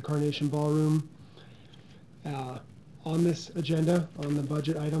project with the Carnation Ballroom on this agenda, on the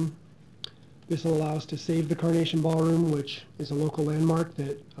budget item. This will allow us to save the Carnation Ballroom, which is a local landmark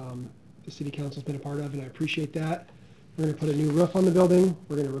that the City Council's been a part of, and I appreciate that. We're going to put a new roof on the building.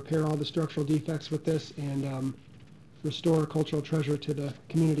 We're going to repair all the structural defects with this and restore a cultural treasure to the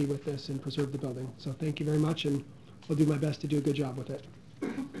community with this and preserve the building. So thank you very much, and I'll do my best to do a good job with it.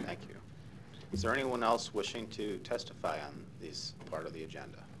 Thank you. Is there anyone else wishing to testify on this part of the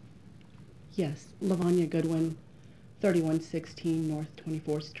agenda? Yes, Lavanya Goodwin, 3116 North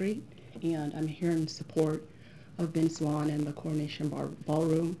 24th Street, and I'm here in support of Ben Swan and the Coronation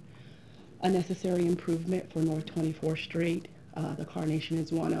Ballroom. A necessary improvement for North 24th Street. The Carnation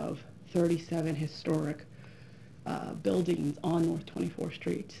is one of 37 historic buildings on North 24th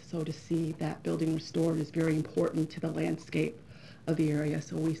Street. So to see that building restored is very important to the landscape of the area,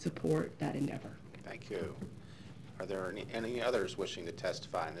 so we support that endeavor. Thank you. Are there any others wishing to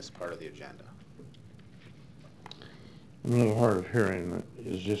testify on this part of the agenda? I'm a little hard of hearing.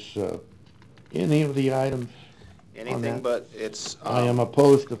 Is this any of the items? Anything but it's... I am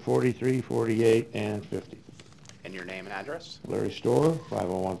opposed to 43, 48, and 50. And your name and address? Larry Storer,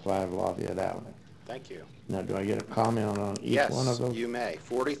 5015 Lafayette Avenue. Thank you. Now, do I get a comment on each one of those? Yes, you may.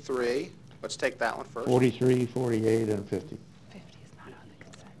 43, let's take that one first. 43, 48, and 50.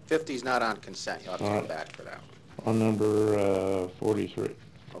 50 is not on consent. You'll have to come back for that one. On number 43.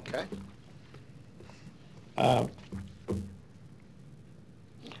 Okay.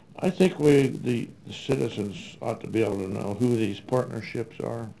 I think the citizens ought to be able to know who these partnerships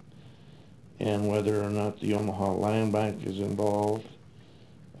are and whether or not the Omaha Land Bank is involved,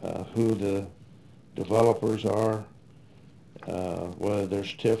 who the developers are, whether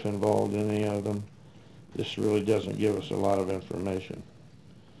there's TIF involved in any of them. This really doesn't give us a lot of information.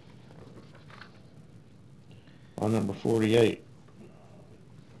 On number 48,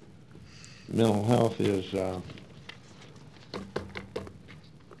 mental health is a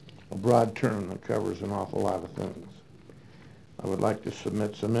broad term that covers an awful lot of things. I would like to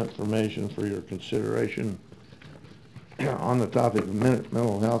submit some information for your consideration on the topic of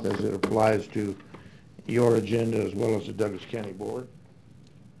mental health as it applies to your agenda as well as the Douglas County Board.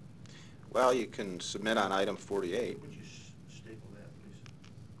 Well, you can submit on item 48. Would you staple that,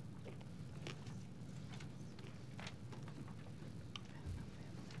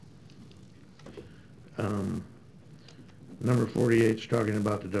 please? Number 48 is talking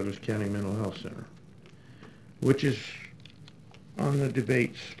about the Douglas County Mental Health Center, which is on the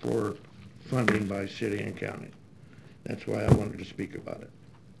debates for funding by city and county. That's why I wanted to speak about it.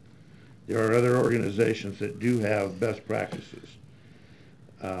 There are other organizations that do have best practices.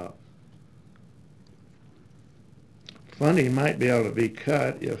 Funding might be able to be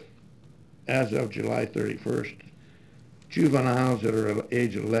cut if, as of July 31st, juveniles that are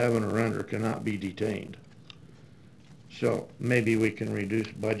age 11 or under cannot be detained. So maybe we can reduce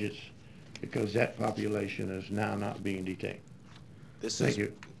budgets because that population is now not being detained. Thank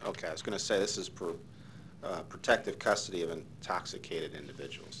you. Okay, I was going to say this is protective custody of intoxicated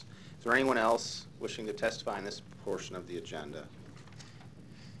individuals. Is there anyone else wishing to testify in this portion of the agenda?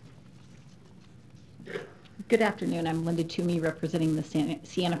 Good afternoon. I'm Linda Toomey representing the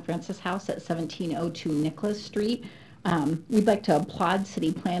Sienna Francis House at 1702 Nicholas Street. We'd like to applaud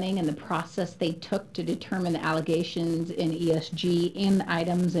city planning and the process they took to determine the allegations in ESG and the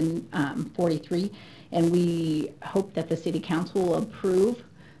items in 43, and we hope that the city council will approve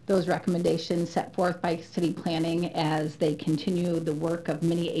those recommendations set forth by city planning as they continue the work of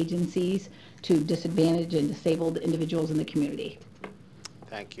many agencies to disadvantaged and disabled individuals in the community.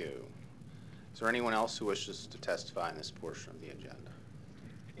 Thank you. Is there anyone else who wishes to testify in this portion of the agenda?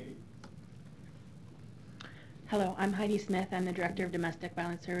 Hello, I'm Heidi Smith. I'm the Director of Domestic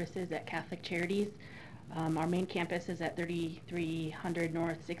Violence Services at Catholic Charities. Our main campus is at 3300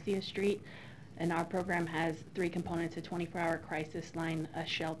 North 60th Street, and our program has 3 components: a 24-hour crisis line, a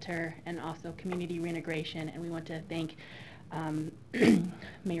shelter, and also community reintegration. And we want to thank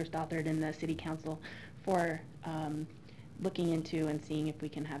Mayor Stothard and the City Council for looking into and seeing if we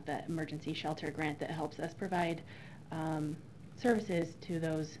can have that emergency shelter grant that helps us provide services to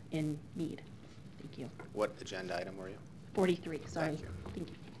those in need. Thank you. What agenda item were you? 43, sorry. Thank you. Thank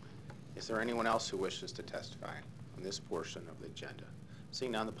you. Is there anyone else who wishes to testify on this portion of the agenda?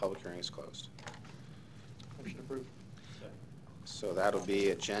 Seeing none, the public hearing is closed. Motion approved. So that'll be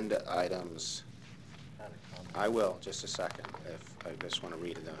agenda items. I will, just a second. If I just want to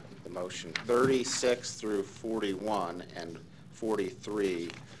read the motion. 36 through 41 and 43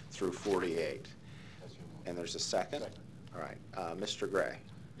 through 48. And there's a second? All right. Mr. Gray.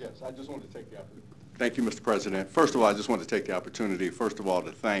 Yes, I just wanted to take the opportunity. Thank you, Mr. President. First of all, I just want to take the opportunity, first of all,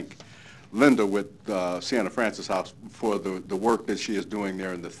 to thank Linda with Sienna Francis House for the work that she is doing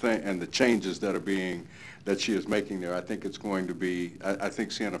there and the changes that she is making there. I think it's going to be, I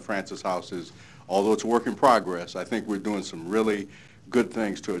think Sienna Francis House is, although it's a work in progress, I think we're doing some really good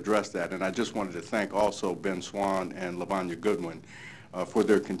things to address that. And I just wanted to thank also Ben Swan and Lavanya Goodwin for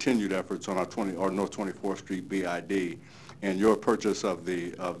their continued efforts on our North 24th Street BID and your purchase of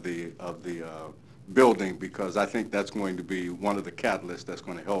the building, because I think that's going to be one of the catalysts that's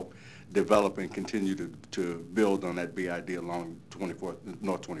going to help develop and continue to build on that BID along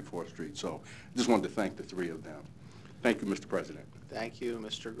North 24th Street. So just wanted to thank the 3 of them. Thank you, Mr. President. Thank you,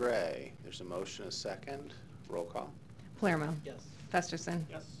 Mr. Gray. There's a motion, a second. Roll call. Palermo. Yes. Festerson.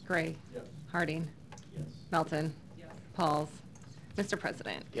 Yes. Gray. Yes. Harding. Yes. Melton. Yes. Pauls. Mr.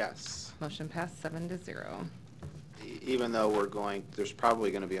 President. Yes. Motion passed 7-0. Even though there's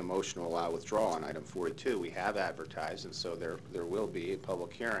probably going to be a motion to allow withdrawal on item 42, we have advertised, and so there will be a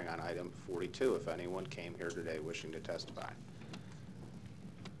public hearing on item 42 if anyone came here today wishing to testify.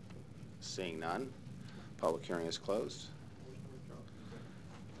 Seeing none, public hearing is closed.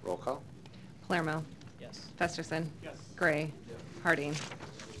 Roll call. Palermo. Yes. Festerson. Yes. Gray. Yes. Harding.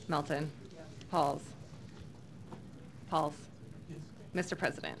 Melton. Pauls. Pauls. Mr.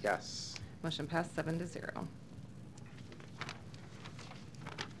 President. Yes. Motion passed 7-0.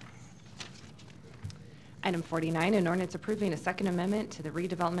 Item 49, an ordinance approving a second amendment to the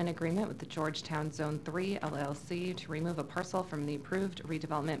redevelopment agreement with the Georgetown Zone 3 LLC to remove a parcel from the approved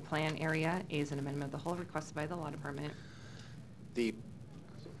redevelopment plan area. A is an amendment of the whole requested by the Law Department. The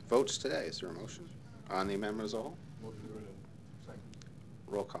votes today, is there a motion on the amendment as a whole?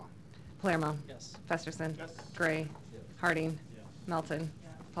 Roll call. Palermo. Yes. Festerson. Yes. Gray. Yes. Harding. Yes. Melton.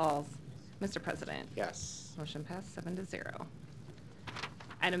 Pauls. Mr. President. Yes. Motion passed 7-0.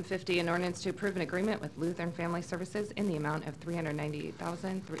 Item 50, an ordinance to approve an agreement with Lutheran Family Services in the amount of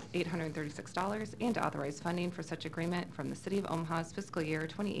 $398,836 and to authorize funding for such agreement from the City of Omaha's fiscal year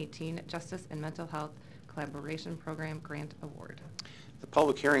 2018 Justice and Mental Health Collaboration Program Grant Award. The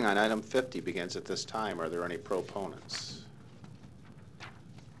public hearing on item 50 begins at this time. Are there any proponents?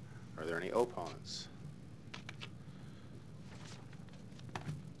 Are there any opponents?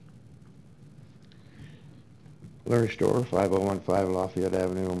 Larry Storer, 5015 Lafayette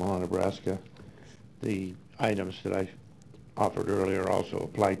Avenue, Omaha, Nebraska. The items that I offered earlier also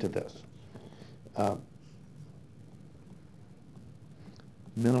apply to this.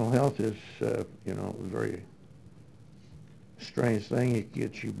 Mental health is, a very strange thing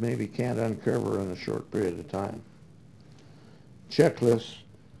that you maybe can't uncover in a short period of time. Checklists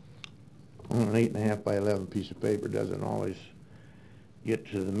on an 8.5 by 11 piece of paper doesn't always get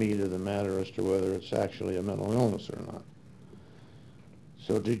to the meat of the matter as to whether it's actually a mental illness or not.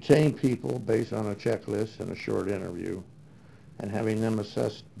 So detain people based on a checklist and a short interview and having them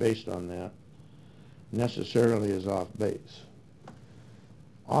assessed based on that necessarily is off base.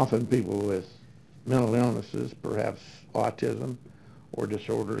 Often people with mental illnesses, perhaps autism or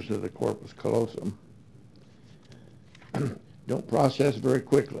disorders of the corpus callosum, don't process very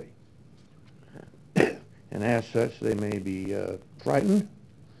quickly. And as such, they may be frightened.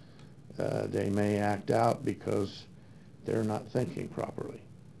 They may act out because they're not thinking properly,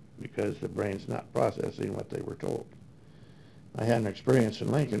 because the brain's not processing what they were told. I had an experience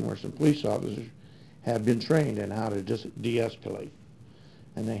in Lincoln where some police officers have been trained in how to just de-escalate,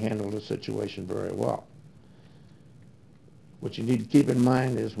 and they handled the situation very well. What you need to keep in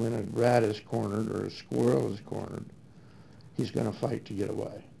mind is when a rat is cornered or a squirrel is cornered, he's going to fight to get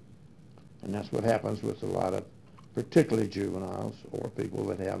away. And that's what happens with a lot of particularly juveniles or people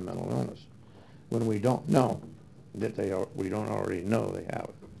that have mental illness. When we don't know that we don't already know they have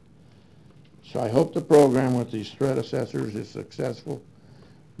it. So I hope the program with these threat assessors is successful,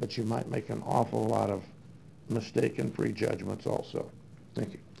 but you might make an awful lot of mistaken prejudgments also.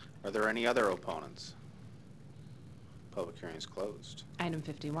 Thank you. Are there any other opponents? Public hearing is closed. Item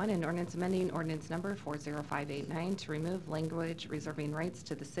 51, an ordinance amending ordinance number 40589 to remove language reserving rights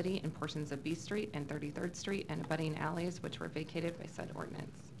to the city in portions of B Street and 33rd Street and abutting alleys which were vacated by said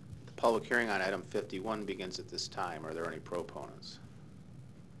ordinance. The public hearing on item 51 begins at this time. Are there any proponents?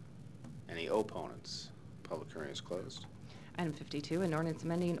 Any opponents? Public hearing is closed. Item 52, an ordinance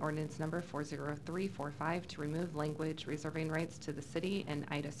amending ordinance number 40345 to remove language reserving rights to the city in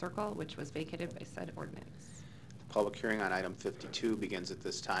Ida Circle which was vacated by said ordinance. Public hearing on item 52 begins at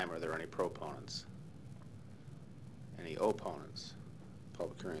this time. Are there any proponents? Any opponents?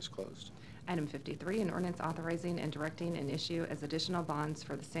 Public hearing is closed. Item 53, an ordinance authorizing and directing an issue as additional bonds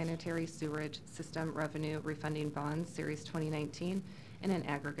for the sanitary sewerage system revenue refunding bonds series 2019 in an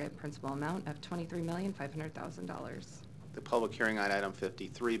aggregate principal amount of $23,500,000. The public hearing on item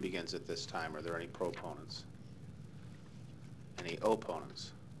 53 begins at this time. Are there any proponents? Any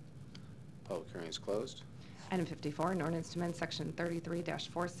opponents? Public hearing is closed. Item 54, an ordinance to amend section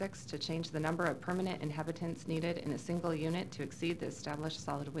 33-46 to change the number of permanent inhabitants needed in a single unit to exceed the established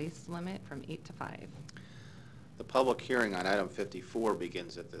solid waste limit from 8 to 5. The public hearing on item 54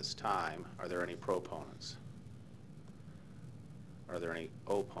 begins at this time. Are there any proponents? Are there any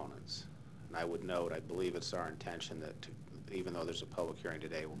opponents? And I would note, I believe it's our intention that even though there's a public hearing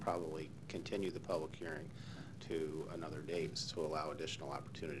today, we'll probably continue the public hearing to another date to allow additional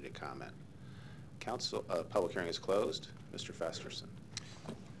opportunity to comment. Council, public hearing is closed. Mr. Festerson.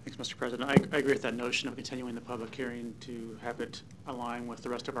 Thanks, Mr. President. I agree with that notion of continuing the public hearing to have it align with the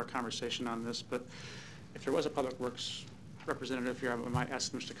rest of our conversation on this. But if there was a Public Works representative here, I might ask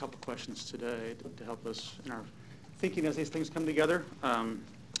them just a couple questions today to help us in our thinking as these things come together.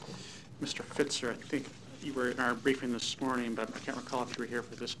 Mr. Fitzer, I think you were in our briefing this morning, but I can't recall if you were here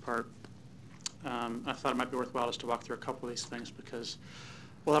for this part. I thought it might be worthwhile just to walk through a couple of these things because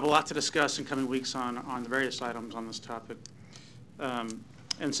we'll have a lot to discuss in coming weeks on the various items on this topic. And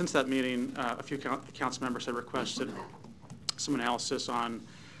since that meeting, a few council members have requested some analysis on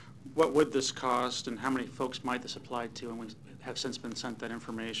what would this cost and how many folks might this apply to, and we have since been sent that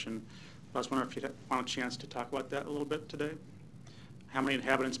information. I was wondering if you'd want a chance to talk about that a little bit today. How many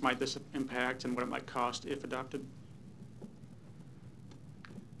inhabitants might this impact and what it might cost if adopted?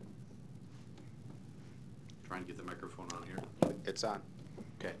 Trying to get the microphone on here. It's on.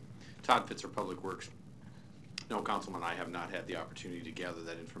 Okay. Todd Fitzer, Public Works. No, Councilman, I have not had the opportunity to gather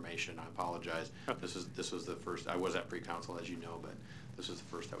that information. I apologize. Okay. This was the first. I was at pre-council, as you know, but this is the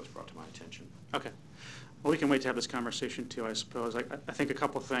first that was brought to my attention. Okay. Well, we can wait to have this conversation too, I suppose. I think a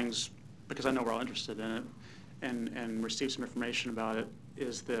couple things, because I know we're all interested in it and received some information about it,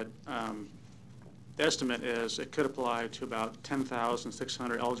 is that the estimate is it could apply to about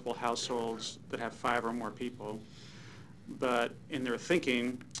 10,600 eligible households that have 5 or more people. But in their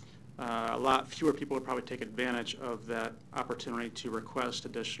thinking, a lot fewer people would probably take advantage of that opportunity to request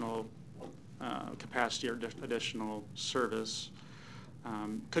additional capacity or additional service.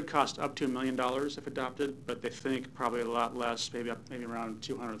 Could cost up to $1 million if adopted, but they think probably a lot less, maybe around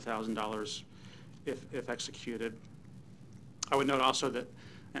 $200,000 if executed. I would note also that,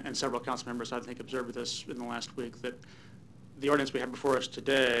 and several council members I think observed this in the last week, that the ordinance we have before us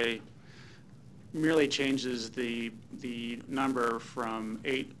today merely changes the number from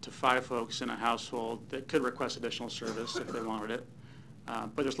 8 to 5 folks in a household that could request additional service if they wanted it.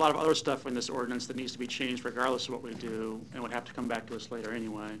 But there's a lot of other stuff in this ordinance that needs to be changed regardless of what we do and would have to come back to us later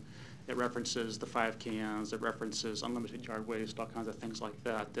anyway. It references the 5 cans, it references unlimited yard waste, all kinds of things like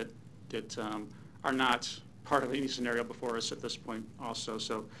that are not part of any scenario before us at this point also.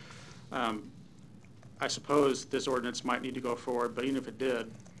 So I suppose this ordinance might need to go forward, but even if it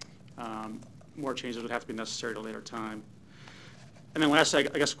did, more changes would have to be necessary at a later time. And then last, I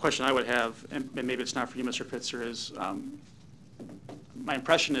guess a question I would have, and maybe it's not for you, Mr. Fitzer, is my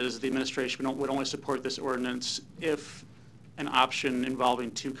impression is the administration would only support this ordinance if an option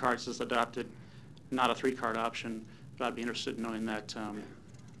involving 2 cards is adopted, not a 3-card option. But I'd be interested in knowing that,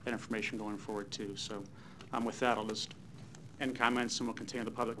 that information going forward too. So with that, I'll just end comments and we'll continue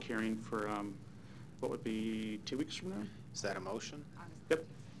the public hearing for what would be 2 weeks from now. Is that a motion? Yep.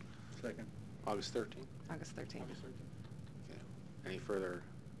 Second. August 13th. August 13th. Okay. Any further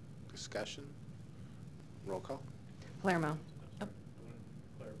discussion? Roll call. Palermo.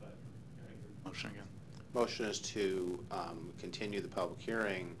 motion again. Motion is to continue the public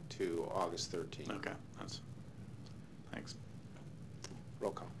hearing to August 13th. Okay, thanks.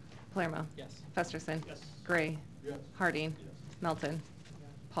 Roll call. Palermo. Yes. Festerson. Yes. Gray. Yes. Harding. Melton.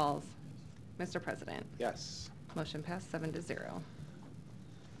 Pauls. Mr. President. Yes. Motion passed 7-0.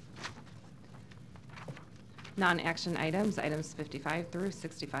 Non-action items, items 55 through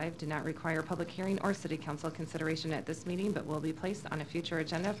 65, do not require public hearing or city council consideration at this meeting, but will be placed on a future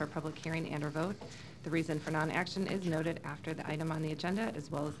agenda for public hearing and or vote. The reason for non-action is noted after the item on the agenda,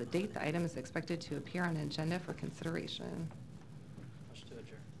 as well as the date the item is expected to appear on an agenda for consideration. Motion to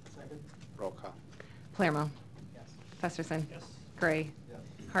adjourn. Second? Roll call. Palermo. Yes. Festerson. Yes. Gray. Yes.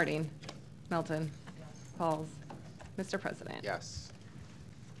 Harding. Melton. Pauls. Mr. President. Yes.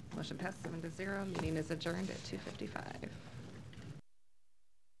 Motion passed 7-0. Meeting is adjourned at 2:55.